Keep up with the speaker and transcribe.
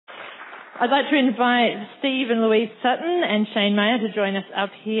I'd like to invite Steve and Louise Sutton and Shane Mayer to join us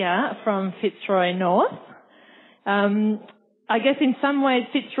up here from Fitzroy North. I guess in some ways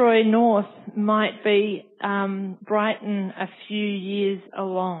Fitzroy North might be Brighton a few years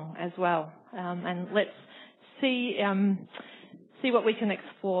along as well. And let's see what we can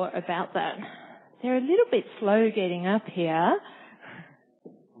explore about that. They're a little bit slow getting up here.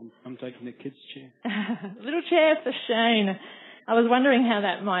 I'm taking the kids' chair. Little chair for Shane. I was wondering how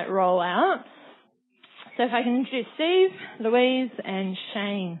that might roll out. So if I can introduce Steve, Louise and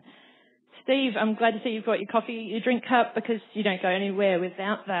Shane. Steve, I'm glad to see you've got your coffee, your drink cup, because you don't go anywhere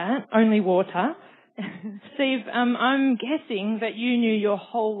without that, only water. Steve, I'm guessing that you knew your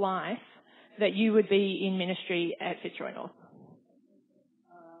whole life that you would be in ministry at Fitzroy North.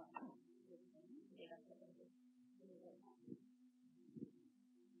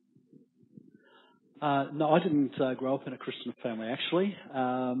 No, I didn't grow up in a Christian family, actually,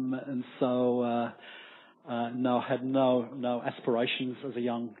 and so no, I had no aspirations as a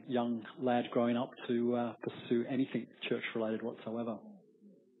young lad growing up to pursue anything church-related whatsoever.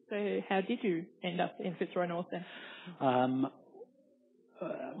 So how did you end up in Fitzroy North then?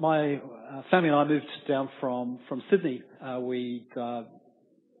 My family and I moved down from Sydney. We'd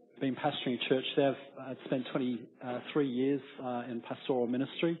been pastoring a church there. I'd spent 23 years in pastoral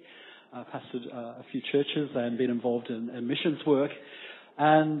ministry. Pastored a few churches and been involved in missions work,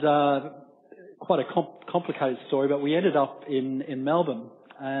 and quite a complicated story, but we ended up in Melbourne,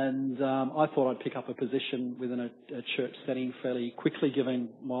 and I thought I'd pick up a position within a church setting fairly quickly given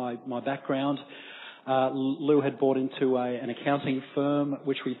my background. Lou had bought into an accounting firm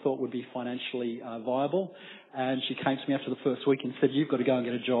which we thought would be financially viable, and she came to me after the first week and said, "You've got to go and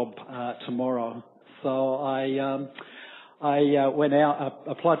get a job tomorrow." So I went out,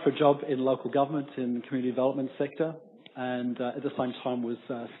 applied for a job in local government in the community development sector, and at the same time was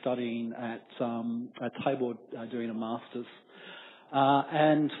studying at Tabor doing a master's.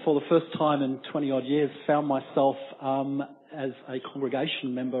 And for the first time in 20-odd years, found myself as a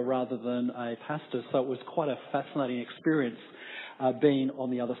congregation member rather than a pastor. So it was quite a fascinating experience being on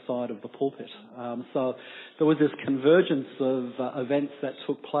the other side of the pulpit. So there was this convergence of events that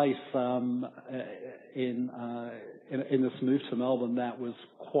took place in this move to Melbourne that was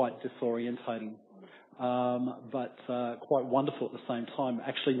quite disorientating, but quite wonderful at the same time.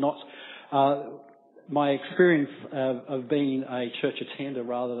 Actually, not my experience of being a church attender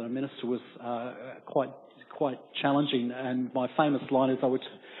rather than a minister was quite challenging. And my famous line is I would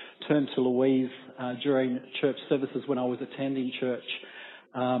turn to Louise during church services when I was attending church.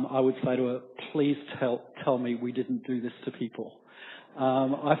 I would say to her, "Please tell me we didn't do this to people."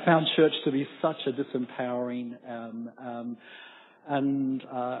 I found church to be such a disempowering and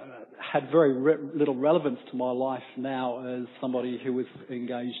had very little relevance to my life now as somebody who was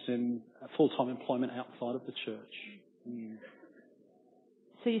engaged in full-time employment outside of the church. Mm.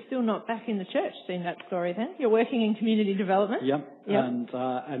 So you're still not back in the church, seeing that story then? You're working in community development? Yep. And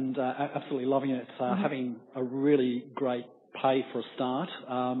absolutely loving it, having a really great pay for a start,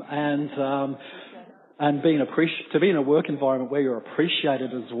 and being to be in a work environment where you're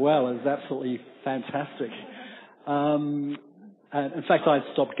appreciated as well is absolutely fantastic. And in fact, I'd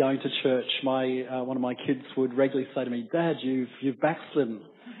stopped going to church. One of my kids would regularly say to me, "Dad, you've backslidden."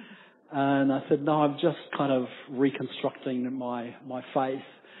 And I said, "No, I'm just kind of reconstructing my faith."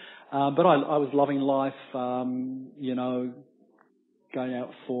 But I was loving life, going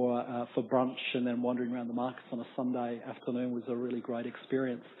out for brunch and then wandering around the markets on a Sunday afternoon was a really great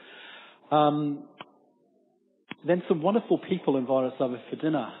experience. Then some wonderful people invited us over for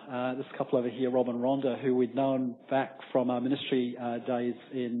dinner. This couple over here, Rob and Rhonda, who we'd known back from our ministry days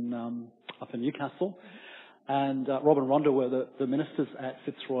up in Newcastle. And Rob and Rhonda were the ministers at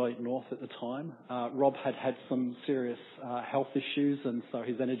Fitzroy North at the time. Rob had some serious health issues, and so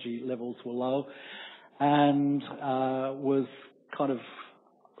his energy levels were low, and was kind of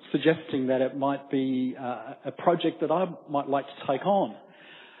suggesting that it might be a project that I might like to take on.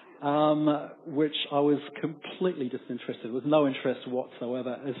 Which I was completely disinterested. There was no interest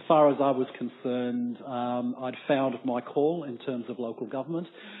whatsoever. As far as I was concerned, I'd found my call in terms of local government,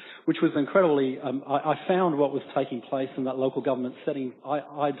 which was incredibly, I found what was taking place in that local government setting.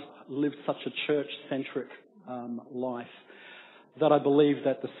 I'd lived such a church-centric life that I believed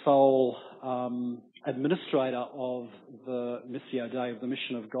that the sole administrator of the Missio Dei, of the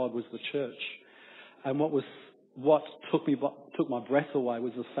mission of God, was the church. And what took my breath away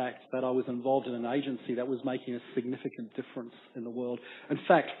was the fact that I was involved in an agency that was making a significant difference in the world. In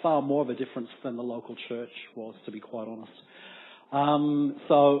fact, far more of a difference than the local church was, to be quite honest.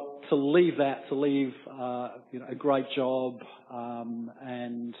 So to leave a great job,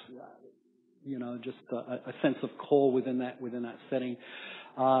 and just a sense of call within that setting.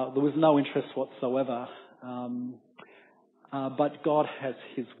 There was no interest whatsoever. But God has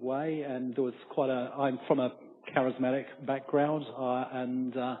His way, and there was I'm from a charismatic background,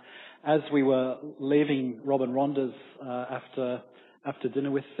 and as we were leaving Rob and Rhonda's after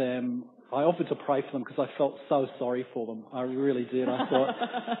dinner with them, I offered to pray for them because I felt so sorry for them. I really did. I thought,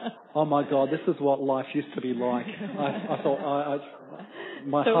 oh my God, this is what life used to be like. I thought,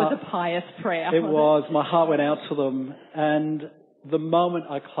 my so heart. It was a pious prayer. It was. My heart went out to them, and the moment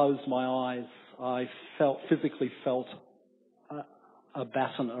I closed my eyes, I physically felt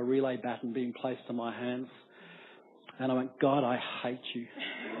a relay baton being placed in my hands. And I went, God, I hate you.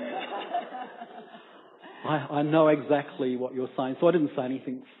 I know exactly what you're saying. So I didn't say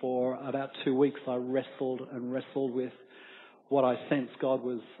anything for about 2 weeks. I wrestled with what I sensed God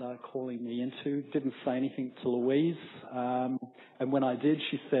was calling me into. Didn't say anything to Louise. And when I did,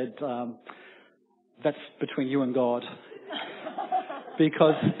 she said, that's between you and God.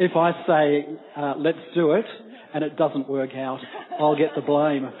 Because if I say, let's do it, and it doesn't work out, I'll get the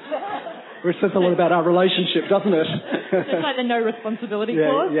blame. Which says a lot about our relationship, doesn't it? It's like the no responsibility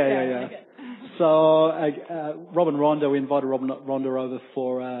clause. Yeah. So Rob and Rhonda, we invited Rob and Rhonda over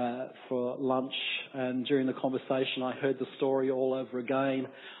for lunch, and during the conversation I heard the story all over again,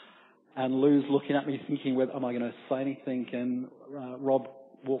 and Lou's looking at me thinking, am I going to say anything? And Rob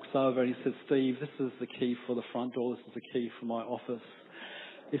walks over and he says, Steve, this is the key for the front door, this is the key for my office.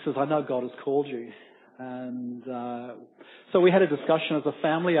 He says, I know God has called you. And so we had a discussion as a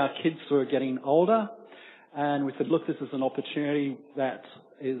family. Our kids were getting older, and we said, look, this is an opportunity that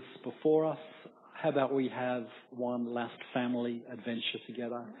is before us. How about we have one last family adventure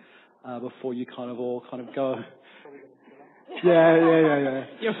together before you all go. Yeah.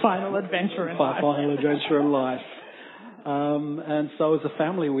 Your final adventure in life. Final adventure in life. And so as a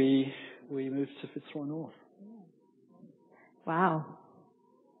family, we moved to Fitzroy North. Wow.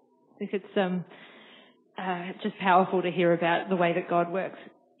 I think it's just powerful to hear about the way that God works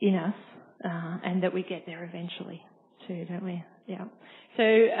in us, and that we get there eventually too, don't we? Yeah. So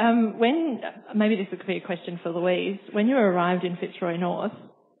maybe this could be a question for Louise. When you arrived in Fitzroy North,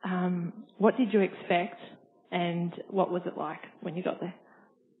 what did you expect, and what was it like when you got there?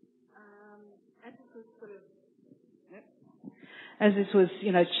 As this was,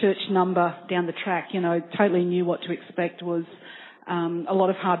 church number down the track, totally knew what to expect. Was a lot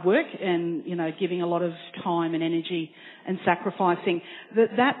of hard work and, giving a lot of time and energy and sacrificing.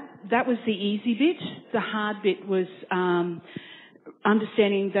 That was the easy bit. The hard bit was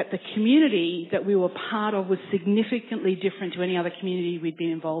understanding that the community that we were part of was significantly different to any other community we'd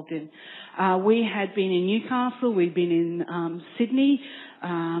been involved in. We had been in Newcastle, we'd been in Sydney,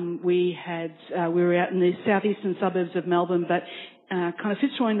 we were out in the southeastern suburbs of Melbourne, but kind of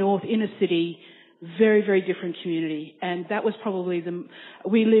Fitzroy North, inner city, very, very different community. And that was probably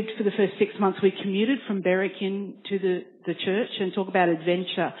we lived for the first 6 months. We commuted from Berwick in to the church, and talk about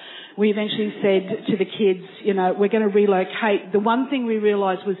adventure. We eventually said to the kids, we're going to relocate. The one thing we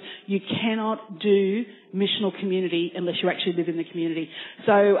realised was you cannot do missional community unless you actually live in the community.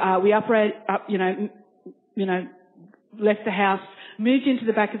 So we left the house, moved into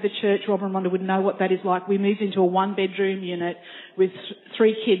the back of the church. Robert and Rhonda would know what that is like. We moved into a 1-bedroom unit with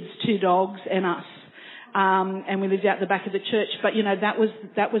 3 kids, 2 dogs, and us. And we lived out the back of the church. But, that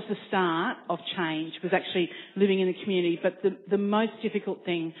was the start of change, was actually living in the community. But the most difficult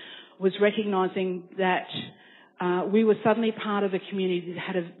thing was recognising that we were suddenly part of a community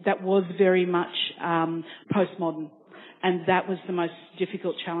that was very much postmodern. And that was the most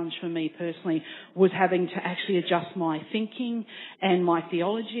difficult challenge for me personally, was having to actually adjust my thinking and my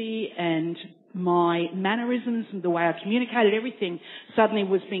theology and my mannerisms and the way I communicated. Everything suddenly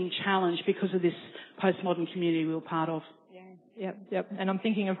was being challenged because of this postmodern community we were part of. Yep. And I'm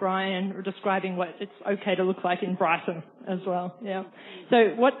thinking of Brian describing what it's okay to look like in Brighton as well. Yeah.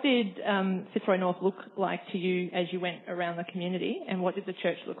 So what did Fitzroy North look like to you as you went around the community, and what did the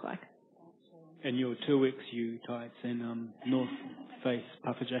church look like? In your 2 weeks, you tights in North Face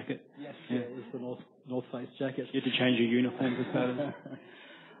puffer jacket. Yes, it was the North Face jacket. You had to change your uniforms as well.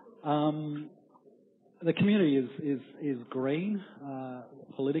 The community is green,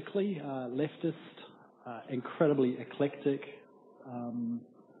 politically, leftist, incredibly eclectic,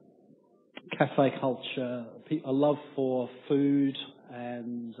 cafe culture, a love for food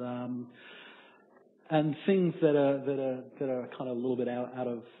and things that are kind of a little bit out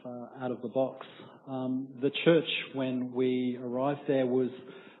of the box. The church, when we arrived there, was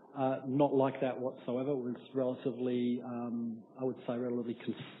not like that whatsoever. It was relatively, I would say, relatively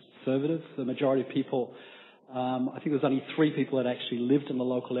conservative. The majority of people I think there was only 3 people that actually lived in the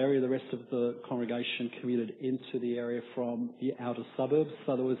local area. The rest of the congregation commuted into the area from the outer suburbs.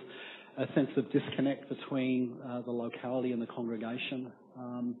 So there was a sense of disconnect between the locality and the congregation.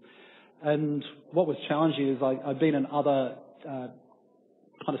 And what was challenging is I'd been in other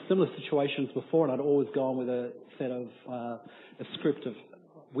kind of similar situations before, and I'd always gone with a set of a script of,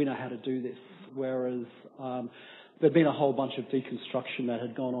 we know how to do this. Whereas there'd been a whole bunch of deconstruction that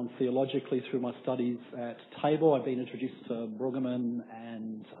had gone on theologically through my studies at Table. I'd been introduced to Brueggemann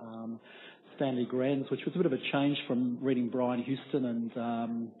and Stanley Grenz, which was a bit of a change from reading Brian Houston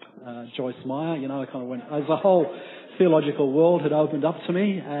and Joyce Meyer. You know, I kind of went, as a whole theological world had opened up to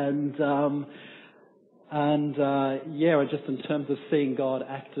me, and just in terms of seeing God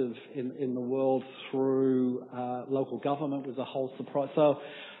active in the world through local government was a whole surprise. So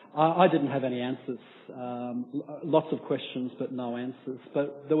I didn't have any answers, lots of questions but no answers.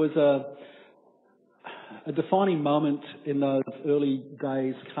 But there was a defining moment in those early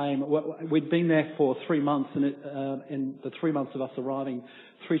days came. We'd been there for 3 months, and in the 3 months of us arriving,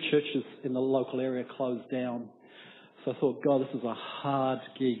 3 churches in the local area closed down. So I thought, God, this is a hard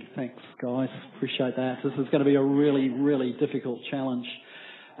gig. Thanks, guys. Appreciate that. This is going to be a really, really difficult challenge.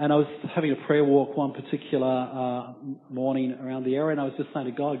 And I was having a prayer walk one particular morning around the area, and I was just saying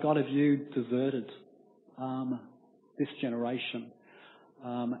to God, God, have you deserted this generation?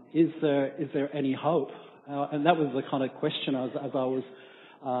 Is there any hope? And that was the kind of question as I was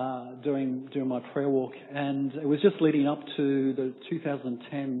doing my prayer walk. And it was just leading up to the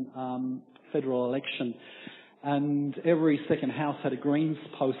 2010 federal election. And every second house had a Greens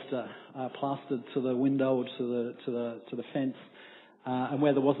poster plastered to the window or to the fence. And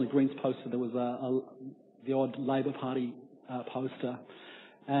where there wasn't a Greens poster, there was the odd Labor Party poster.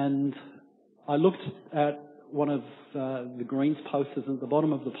 And I looked at one of the Greens posters, and at the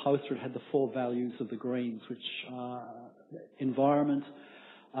bottom of the poster it had the 4 values of the Greens, which are environment,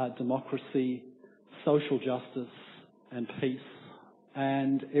 democracy, social justice, and peace.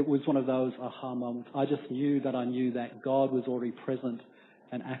 And it was one of those aha moments. I just knew that I knew that God was already present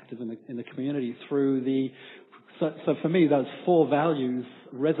and active in the community through the. So for me, those 4 values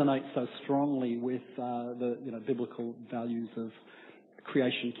resonate so strongly with the biblical values of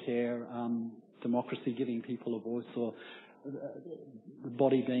creation care, democracy, giving people a voice, or the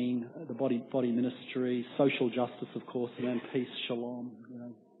body being the body ministry, social justice, of course, and then peace, shalom.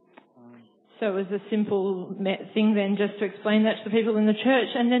 So it was a simple thing then, just to explain that to the people in the church,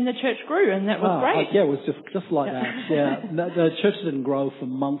 and then the church grew, and that was great. Yeah, it was just like that. Yeah, the church didn't grow for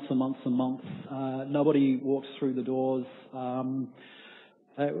months and months and months. Nobody walked through the doors.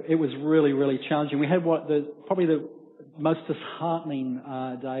 It was really, really challenging. We had probably the most disheartening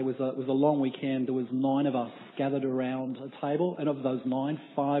day was a long weekend. There was 9 of us gathered around a table, and of those 9,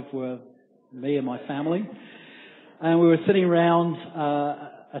 5 were me and my family, and we were sitting around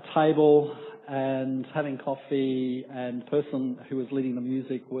a table and having coffee, and the person who was leading the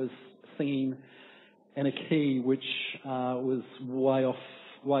music was singing in a key which was way off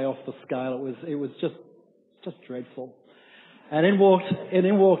the scale. It was just dreadful. And in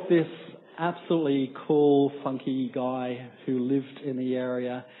walked this absolutely cool, funky guy who lived in the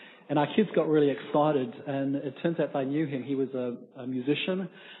area, and our kids got really excited, and it turns out they knew him. He was a musician,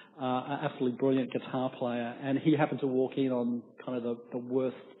 an absolutely brilliant guitar player, and he happened to walk in on kind of the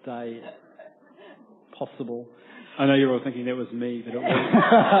worst day possible. I know you're all thinking it was me, but it wasn't.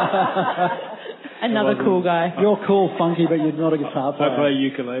 Another cool guy. You're cool, funky, but you're not a guitar player. I play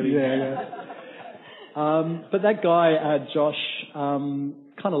ukulele. Yeah. But that guy, Josh,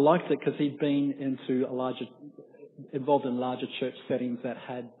 kind of liked it because he'd been involved in larger church settings that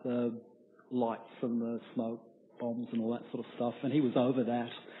had the lights and the smoke bombs and all that sort of stuff, and he was over that.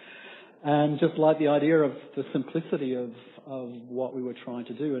 And just like the idea of the simplicity of what we were trying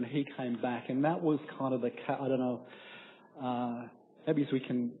to do, and he came back, and that was kind of I don't know, maybe we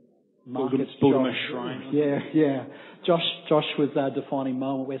can market build him a shrine. Yeah. Josh was our defining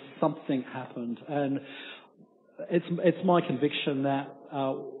moment where something happened, and it's my conviction that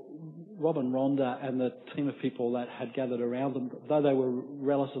Rob and Rhonda and the team of people that had gathered around them, though they were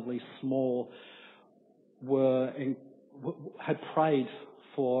relatively small, had prayed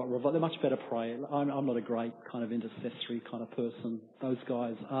for revival. They're much better prayer. I'm not a great kind of intercessory kind of person. Those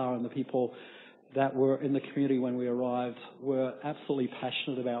guys are, and the people that were in the community when we arrived were absolutely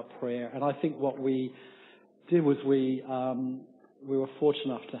passionate about prayer. And I think what we did was we were fortunate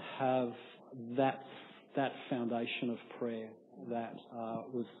enough to have that foundation of prayer that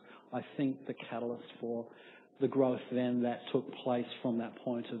was, I think, the catalyst for the growth then that took place from that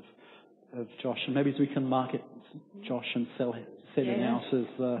point of Josh. And maybe we can market Josh and set him out as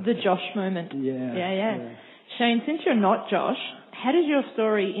the Josh moment. Yeah. Shane, since you're not Josh, how does your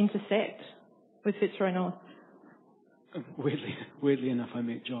story intersect with Fitzroy North? Weirdly enough, I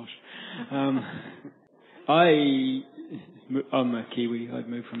met Josh. I'm a Kiwi. I'd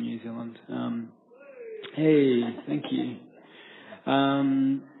moved from New Zealand. Hey, thank you.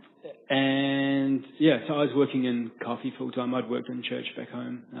 And yeah, so I was working in coffee full time. I'd worked in church back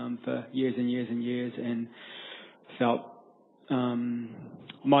home for years and years and years, and felt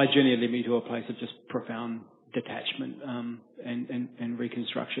my journey led me to a place of just profound detachment and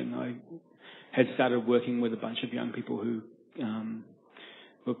reconstruction. I had started working with a bunch of young people who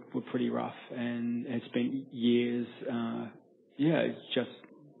were pretty rough, and it's been years, just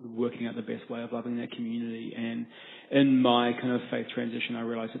working out the best way of loving that community. And in my kind of faith transition, I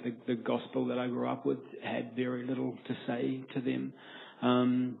realized that the gospel that I grew up with had very little to say to them,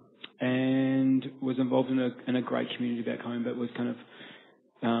 and was involved in a great community back home, but was kind of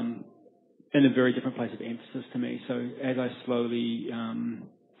in a very different place of emphasis to me. So as I slowly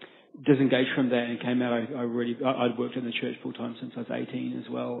disengaged from that and came out, I'd worked in the church full time since I was 18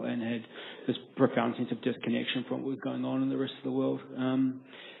 as well, and had this profound sense of disconnection from what was going on in the rest of the world.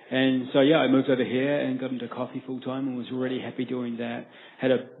 And so, I moved over here and got into coffee full time and was really happy doing that.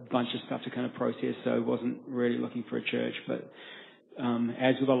 Had a bunch of stuff to kind of process, so I wasn't really looking for a church. But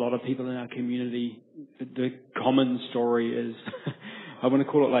as with a lot of people in our community, the common story is, I want to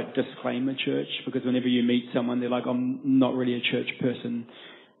call it like disclaimer church, because whenever you meet someone, they're like, I'm not really a church person,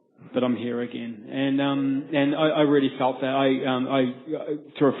 but I'm here again. And I really felt that. I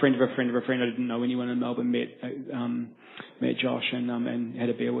through a friend of a friend of a friend, I didn't know anyone in Melbourne, met Josh and had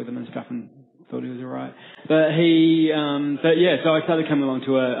a beer with him and stuff, and thought he was all right. So I started coming along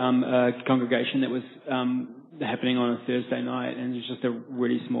to a congregation that was happening on a Thursday night, and it was just a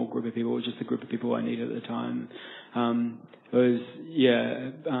really small group of people. It was just a group of people I needed at the time. It was,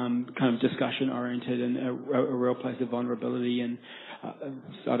 kind of discussion oriented and a real place of vulnerability. And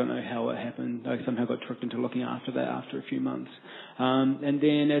I don't know how it happened. I somehow got tricked into looking after that after a few months. And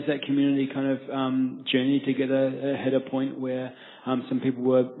then as that community kind of journeyed together, it hit a point where some people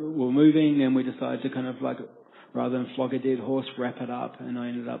were moving, and we decided to kind of like, rather than flog a dead horse, wrap it up. And I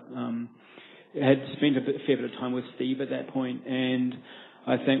ended up had spent a fair bit of time with Steve at that point, and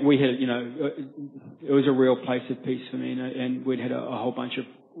I think we had, it was a real place of peace for me, and we'd had a whole bunch of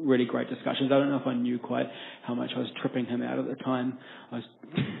really great discussions. I don't know if I knew quite how much I was tripping him out at the time.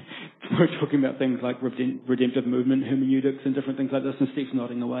 We were talking about things like redemptive movement hermeneutics and different things like this, and Steve's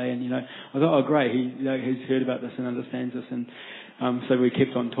nodding away, and I thought, oh great, he's heard about this and understands this, and so we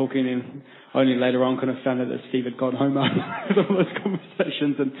kept on talking, and only later on kind of found out that Steve had gone home after all those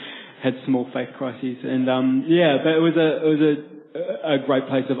conversations and had small faith crises, and but it was a great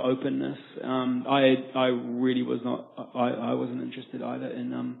place of openness. I really was not. I wasn't interested either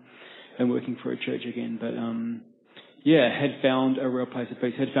in working for a church again, but had found a real place of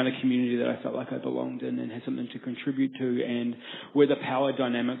peace. Had found a community that I felt like I belonged in and had something to contribute to, and where the power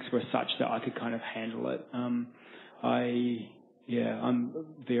dynamics were such that I could kind of handle it. I'm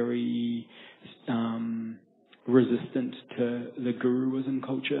very resistant to the guruism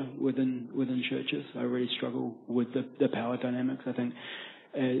culture within churches. I really struggle with the power dynamics. I think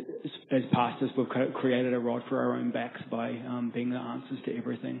as pastors, we've created a rod for our own backs by being the answers to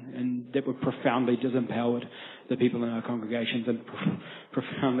everything, and that we've profoundly disempowered the people in our congregations and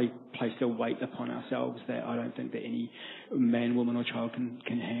profoundly placed a weight upon ourselves that I don't think that any man, woman or child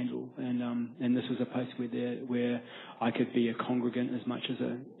can handle. And this was a place where I could be a congregant as much as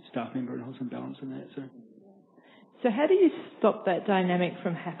a staff member and hold some balance in that. So how do you stop that dynamic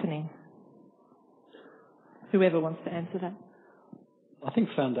from happening? Whoever wants to answer that. I think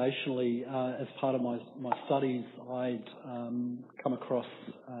foundationally, as part of my studies, I'd come across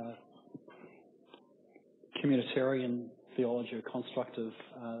communitarian theology, or constructive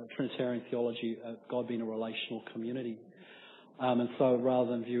Trinitarian theology of God being a relational community. And so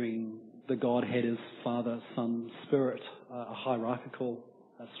rather than viewing the Godhead as Father, Son, Spirit, a hierarchical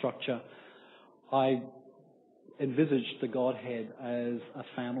structure, I envisaged the Godhead as a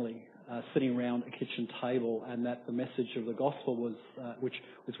family sitting around a kitchen table, and that the message of the gospel was, which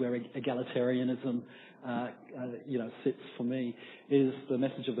was where egalitarianism, sits for me, is the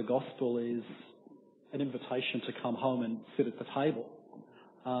message of the gospel is an invitation to come home and sit at the table.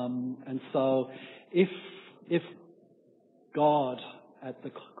 And so, if God, at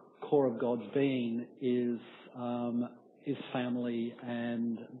the core of God's being, is family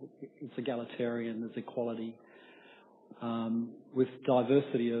and it's egalitarian, there's equality, with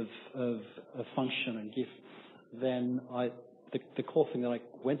diversity of function and gifts, then the core thing that I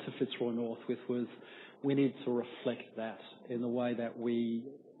went to Fitzroy North with was we need to reflect that in the way that we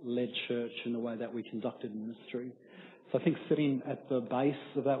led church in the way that we conducted ministry. So I think sitting at the base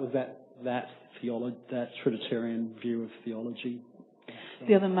of that was that Trinitarian view of theology.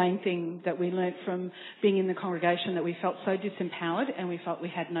 The other main thing that we learnt from being in the congregation, that we felt so disempowered and we felt we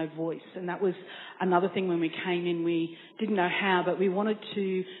had no voice. And that was another thing when we came in. We didn't know how, but we wanted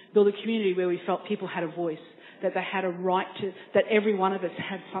to build a community where we felt people had a voice, that they had a right to, that every one of us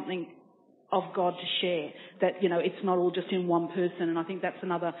had something of God to share, that, it's not all just in one person. And I think that's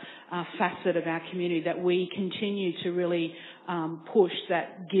another facet of our community, that we continue to really push,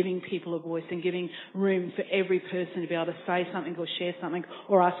 that giving people a voice and giving room for every person to be able to say something or share something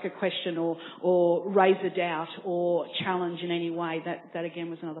or ask a question or raise a doubt or challenge in any way. That again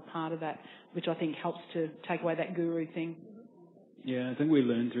was another part of that, which I think helps to take away that guru thing. Yeah, I think we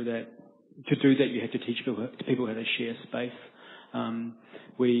learned through that. To do that, you have to teach people how to share space.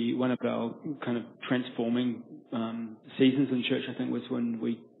 One of our kind of transforming seasons in church, I think, was when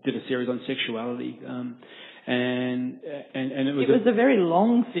we did a series on sexuality, and it was a very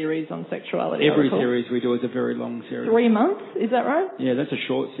long series on sexuality. Every series we do is a very long series. 3 months, is that right? Yeah, that's a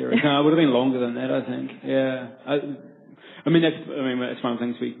short series. No, it would have been longer than that, I think. Yeah. That's one of the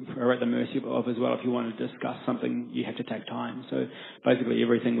things we are at the mercy of as well. If you want to discuss something, you have to take time. So basically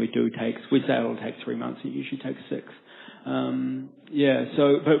everything we do we say it'll take 3 months, it usually takes 6.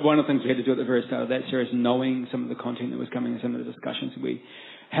 But one of the things we had to do at the very start of that series, knowing some of the content that was coming and some of the discussions that we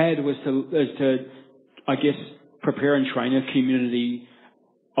had, was to I guess, prepare and train a community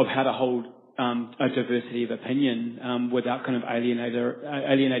of how to hold a diversity of opinion without kind of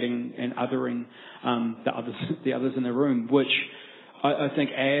alienating and othering the others in the room, which I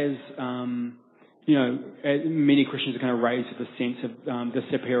think as many Christians are kind of raised with a sense of the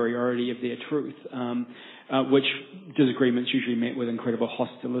superiority of their truth, which disagreements usually met with incredible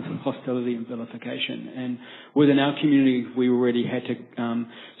hostility and vilification. And within our community, we already had to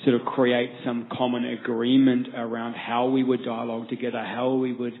sort of create some common agreement around how we would dialogue together, how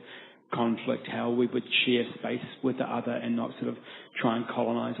we would conflict, how we would share space with the other and not sort of try and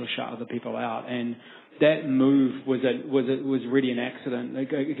colonize or shut other people out. And that move was really an accident.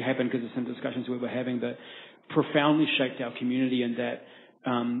 It happened because of some discussions we were having that profoundly shaped our community, and that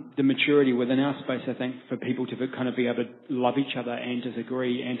the maturity within our space, I think, for people to kind of be able to love each other and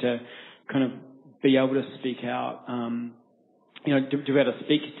disagree and to kind of be able to speak out, to be able to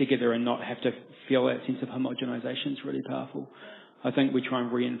speak together and not have to feel that sense of homogenization is really powerful. I think we try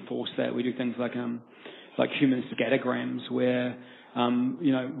and reinforce that. We do things like human scattergrams where,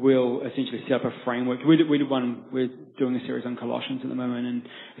 we'll essentially set up a framework. We're doing a series on Colossians at the moment, and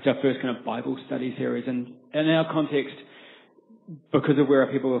it's our first kind of Bible study series. And in our context, because of where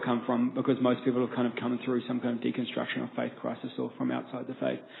our people have come from, because most people have kind of come through some kind of deconstruction or faith crisis or from outside the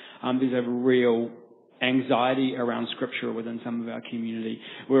faith, there's a real anxiety around Scripture within some of our community,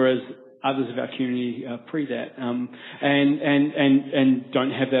 whereas others of our community pre that and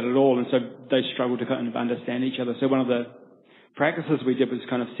don't have that at all, and so they struggle to kind of understand each other. So one of the practices we did was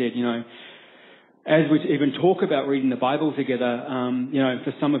kind of said, as we even talk about reading the Bible together,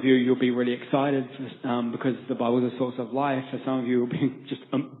 for some of you, you'll be really excited because the Bible is a source of life. For some of you, you'll be just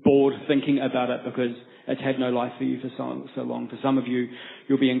bored thinking about it because it's had no life for you for so long. For some of you,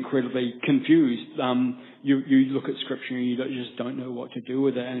 you'll be incredibly confused. You look at Scripture and you just don't know what to do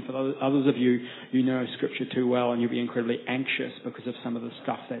with it. And for others of you, you know Scripture too well and you'll be incredibly anxious because of some of the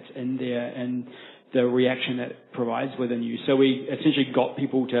stuff that's in there and the reaction that it provides within you. So we essentially got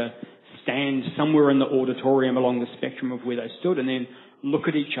people to stand somewhere in the auditorium along the spectrum of where they stood and then look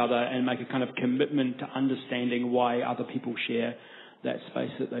at each other and make a kind of commitment to understanding why other people share that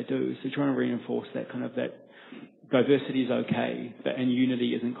space that they do. So trying to reinforce that kind of that diversity is okay, and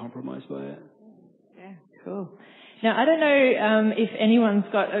unity isn't compromised by it. Yeah, cool. Now, I don't know if anyone's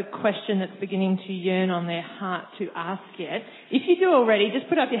got a question that's beginning to yearn on their heart to ask yet. If you do already, just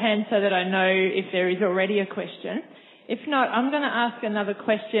put up your hand so that I know if there is already a question. If not, I'm going to ask another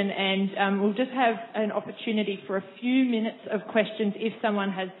question, and we'll just have an opportunity for a few minutes of questions if someone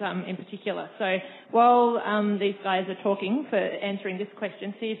has in particular. So while these guys are talking for answering this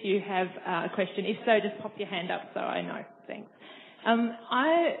question, see if you have a question. If so, just pop your hand up so I know. Thanks.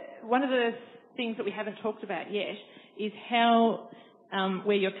 One of the things that we haven't talked about yet is how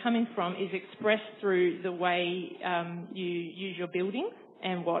where you're coming from is expressed through the way you use your buildings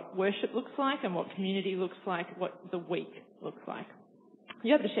and what worship looks like and what community looks like, what the week looks like.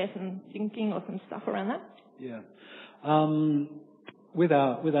 You have to share some thinking or some stuff around that? Yeah. With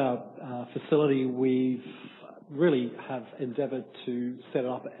our facility, we've really have endeavoured to set it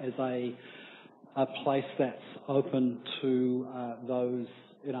up as a place that's open to those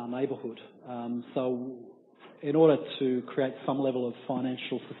in our neighbourhood. So in order to create some level of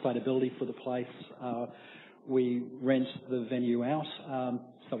financial sustainability for the place, we rent the venue out.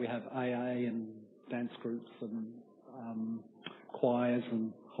 So we have AA and dance groups and choirs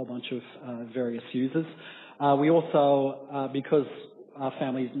and a whole bunch of various users. We also, because our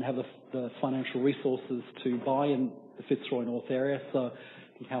family didn't have the financial resources to buy in the Fitzroy North area, so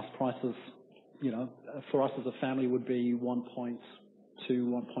the house prices, for us as a family would be 1.2,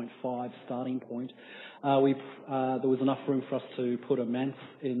 1.5 starting point. There was enough room for us to put a manse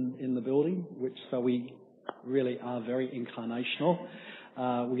in the building, so we really are very incarnational.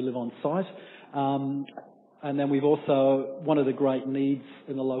 We live on site. And then we've also, one of the great needs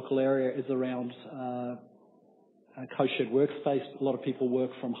in the local area is around a co-shared workspace. A lot of people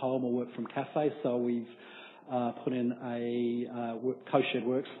work from home or work from cafes, so we've put in a co-shared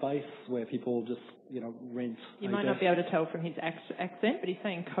workspace where people just, rent. You might not be able to tell from his accent, but he's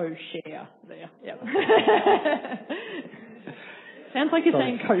saying co-share there. Yep. Sounds like you're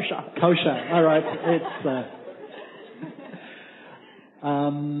saying kosher. Kosher. All right. It's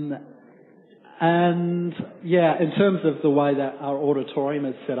and yeah, in terms of the way that our auditorium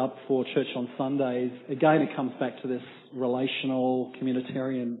is set up for church on Sundays, again, it comes back to this relational,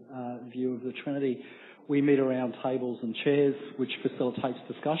 communitarian view of the Trinity. We meet around tables and chairs, which facilitates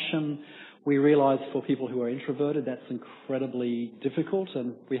discussion. We realise for people who are introverted, that's incredibly difficult,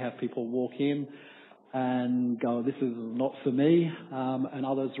 and we have people walk in and go, this is not for me, and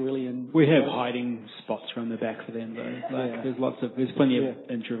others really... We have hiding spots around the back for them, though. There's plenty of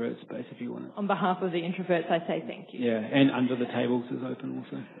introvert space if you want it. On behalf of the introverts, I say thank you. Yeah, and under the tables is open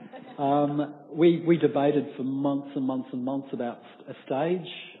also. We debated for months and months and months about a stage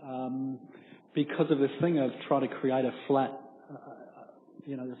because of this thing of trying to create a flat,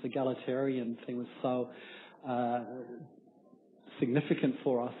 this egalitarian thing was so... significant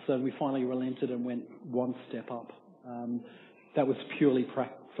for us, and we finally relented and went one step up. That was purely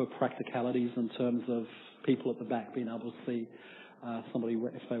for practicalities in terms of people at the back being able to see somebody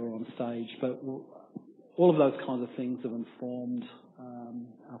if they were on stage. But all of those kinds of things have informed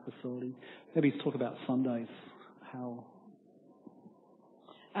our facility. Maybe talk about Sundays. How?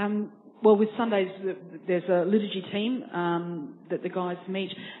 Well, with Sundays, there's a liturgy team that the guys meet,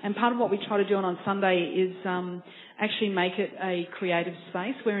 and part of what we try to do on Sunday is actually make it a creative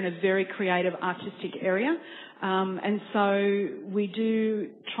space. We're in a very creative, artistic area, and so we do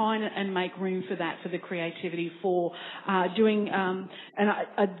try and make room for that, for the creativity, for doing.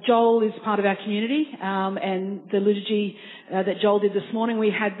 Joel is part of our community, and the liturgy that Joel did this morning, we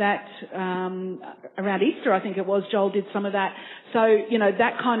had that around Easter, I think it was. Joel did some of that. So,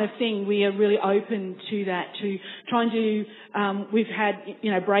 that kind of thing, we are really open to that, to try and do, we've had,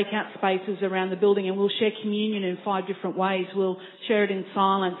 breakout spaces around the building, and we'll share communion in 5 different ways. We'll share it in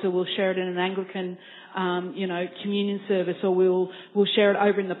silence, or we'll share it in an Anglican, communion service, or we'll share it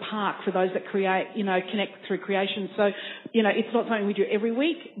over in the park for those that create, connect through creation. So, it's not something we do every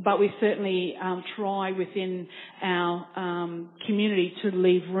week, but we certainly try within our community to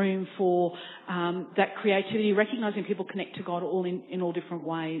leave room for that creativity, recognising people connect to God all in all different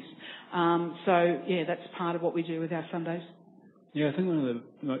ways. That's part of what we do with our Sundays. Yeah, I think one of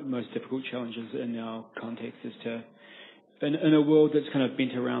the most difficult challenges in our context is to, in a world that's kind of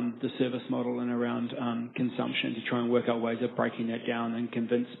bent around the service model and around consumption, to try and work out ways of breaking that down and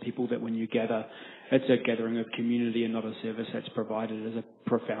convince people that when you gather, it's a gathering of community and not a service that's provided, is a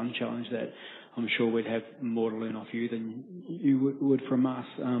profound challenge that I'm sure we'd have more to learn off you than you would from us.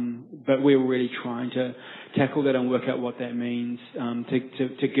 But we're really trying to tackle that and work out what that means,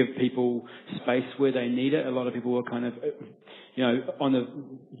 to give people space where they need it. A lot of people are kind of, on the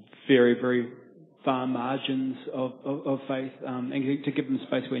very, very far margins of faith, and to give them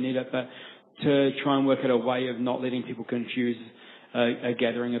space where they need it, but to try and work out a way of not letting people confuse a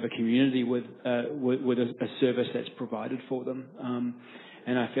gathering of a community with a service that's provided for them.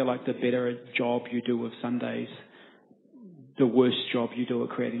 And I feel like the better job you do with Sundays, the worse job you do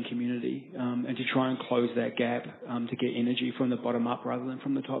at creating community, and to try and close that gap, to get energy from the bottom up rather than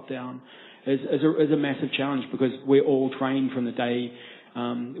from the top down is a massive challenge, because we're all trained from the day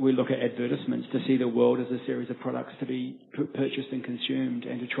we look at advertisements to see the world as a series of products to be purchased and consumed,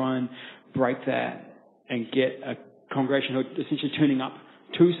 and to try and break that and get a congregation who are essentially tuning up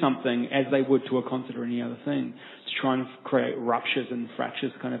to something as they would to a concert or any other thing, to try and create ruptures and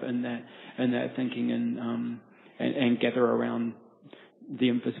fractures kind of in that thinking, and gather around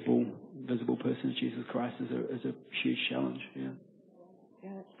the visible person of Jesus Christ is a huge challenge. Yeah,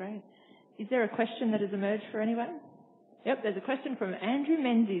 that's great. Is there a question that has emerged for anyone? Yep, there's a question from Andrew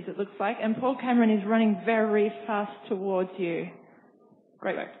Menzies, it looks like, and Paul Cameron is running very fast towards you.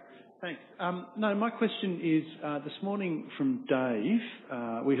 Great work. Thanks. No, my question is, this morning from Dave,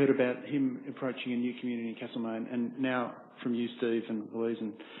 we heard about him approaching a new community in Castlemaine, and now from you, Steve, and Louise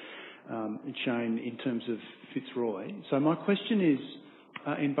and Shane, in terms of Fitzroy. So my question is,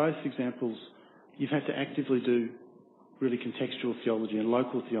 in both examples, you've had to actively do really contextual theology and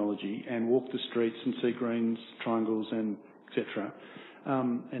local theology and walk the streets and see greens, triangles, and etc.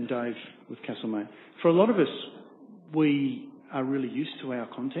 And Dave with Castlemaine. For a lot of us, we are really used to our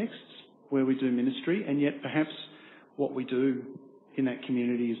contexts where we do ministry, and yet perhaps what we do in that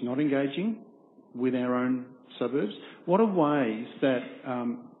community is not engaging with our own suburbs. What are ways that,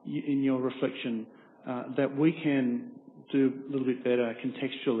 in your reflection, that we can do a little bit better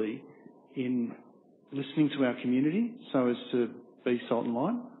contextually in listening to our community so as to be salt and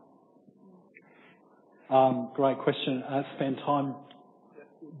lime? Great question. I spend time,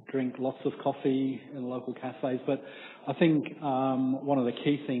 drink lots of coffee in local cafes, but I think one of the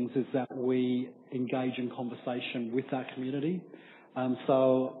key things is that we engage in conversation with our community.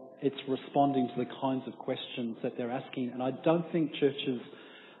 So it's responding to the kinds of questions that they're asking. And I don't think churches,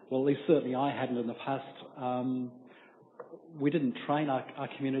 well, at least certainly I hadn't in the past, we didn't train our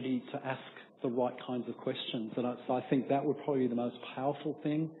community to ask the right kinds of questions. And so I think that would probably be the most powerful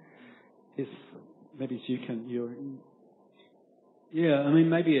thing. Is maybe Yeah, I mean,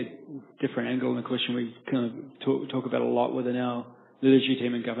 maybe a different angle on the question we kind of talk about a lot within our liturgy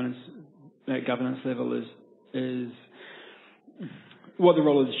team and governance, at governance level is what the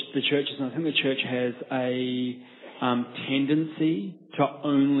role of the church is. And I think the church has a tendency to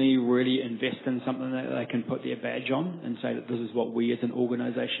only really invest in something that they can put their badge on and say that this is what we as an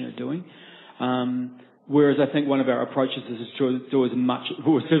organisation are doing. Whereas I think one of our approaches is to do as much,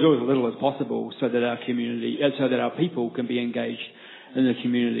 or to do as little as possible, so that our community, so that our people can be engaged in the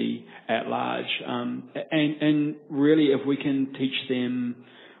community at large. And really, if we can teach them,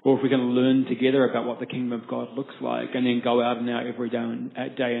 or if we can learn together about what the kingdom of God looks like, and then go out and out every day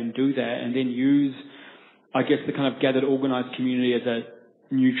and do that, and then use, I guess, the kind of gathered, organised community as a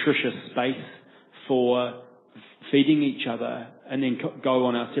nutritious space for feeding each other, and then go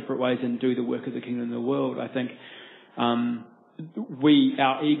on our separate ways and do the work of the kingdom in the world. I think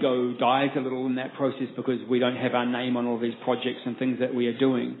our ego dies a little in that process because we don't have our name on all these projects and things that we are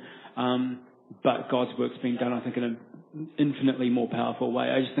doing. But God's work's being done, I think, in an infinitely more powerful way.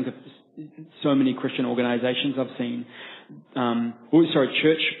 I just think of so many Christian organisations I've seen,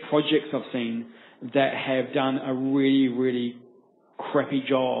 church projects I've seen that have done a really, really crappy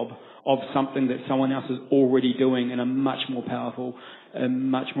job of something that someone else is already doing in a much more powerful,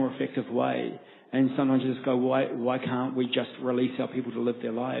 much more effective way. And sometimes you just go, why can't we just release our people to live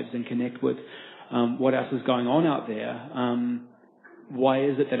their lives and connect with what else is going on out there? Why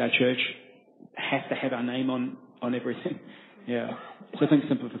is it that our church has to have our name on everything? Yeah. So I think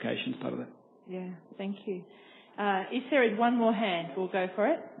simplification is part of it. Yeah, thank you. If there is one more hand, we'll go for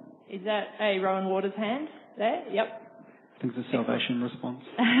it. Is that a Rowan Waters hand there? Yep. I think it's a salvation response.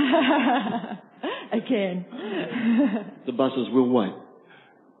 Again. The buses will wait.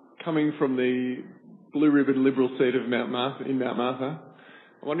 Coming from the blue ribbon Liberal seat of Mount Martha, I'm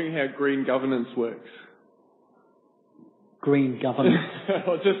wondering how green governance works. Green governance?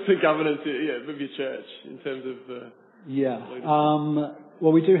 Or just the governance of your church in terms of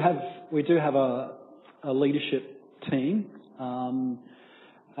well, we do have a leadership team.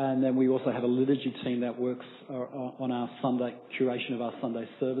 And then we also have a liturgy team that works on our Sunday curation of our Sunday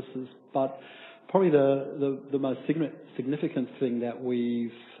services. But probably the most significant thing that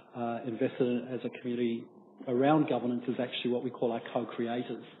we've invested in as a community around governance is actually what we call our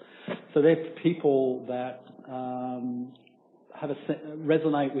co-creators. So they're people that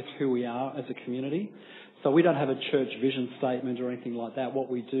resonate with who we are as a community. So we don't have a church vision statement or anything like that. What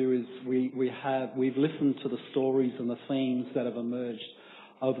we do is we've listened to the stories and the themes that have emerged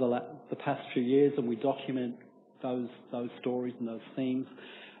over the past few years, and we document those stories and those themes.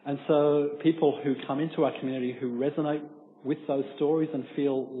 And so people who come into our community who resonate with those stories and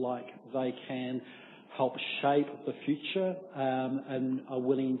feel like they can help shape the future and are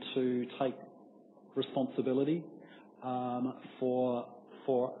willing to take responsibility for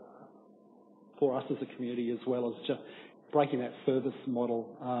us as a community, as well as just breaking that service model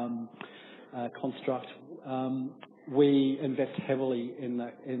construct. We invest heavily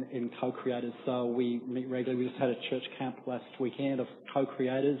in co-creators, so we meet regularly. We just had a church camp last weekend of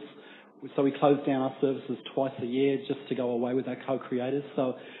co-creators. So we close down our services twice a year just to go away with our co-creators.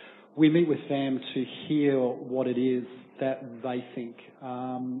 So we meet with them to hear what it is that they think,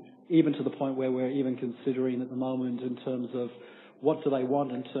 even to the point where we're even considering at the moment in terms of what do they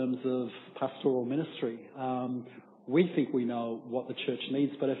want in terms of pastoral ministry. we think we know what the church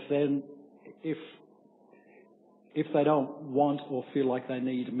needs, but if they don't want or feel like they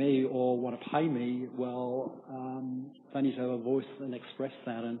need me or want to pay me, well, they need to have a voice and express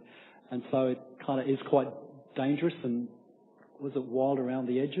that. And so it kind of is quite dangerous and, was it wild around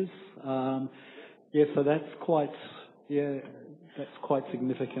the edges? So that's quite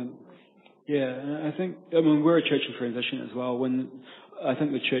significant. Yeah, and I think, we're a church in transition as well. When I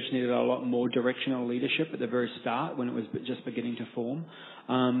think the church needed a lot more directional leadership at the very start when it was just beginning to form.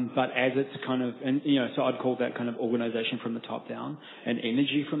 But as it's kind of, so I'd call that kind of organisation from the top down and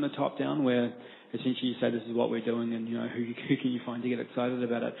energy from the top down, where essentially you say this is what we're doing, and who can you find to get excited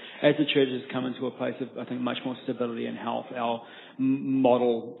about it. As the church has come into a place of, I think, much more stability and health, our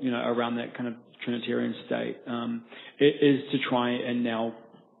model, around that kind of Trinitarian state, it is to try and now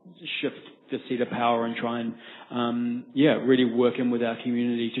shift the seat of power and try and, really work in with our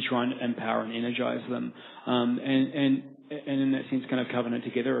community to try and empower and energize them. And in that sense, kind of covenant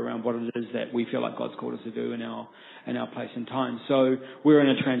together around what it is that we feel like God's called us to do in our place and time. So we're in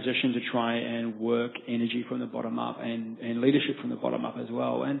a transition to try and work energy from the bottom up and leadership from the bottom up as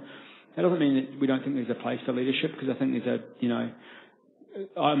well. And that doesn't mean that we don't think there's a place for leadership, because I think there's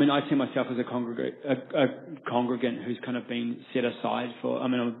I see myself as a congregant who's kind of been set aside for,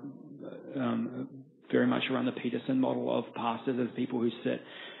 very much around the Peterson model of pastors as people who sit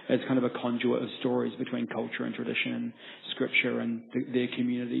as kind of a conduit of stories between culture and tradition and scripture and their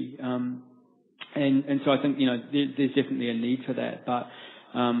community. And so I think, there's definitely a need for that. But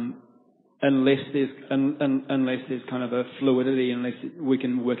unless there's kind of a fluidity, unless we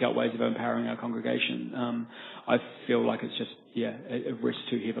can work out ways of empowering our congregation, I feel like it's just, it rests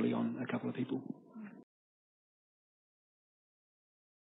too heavily on a couple of people.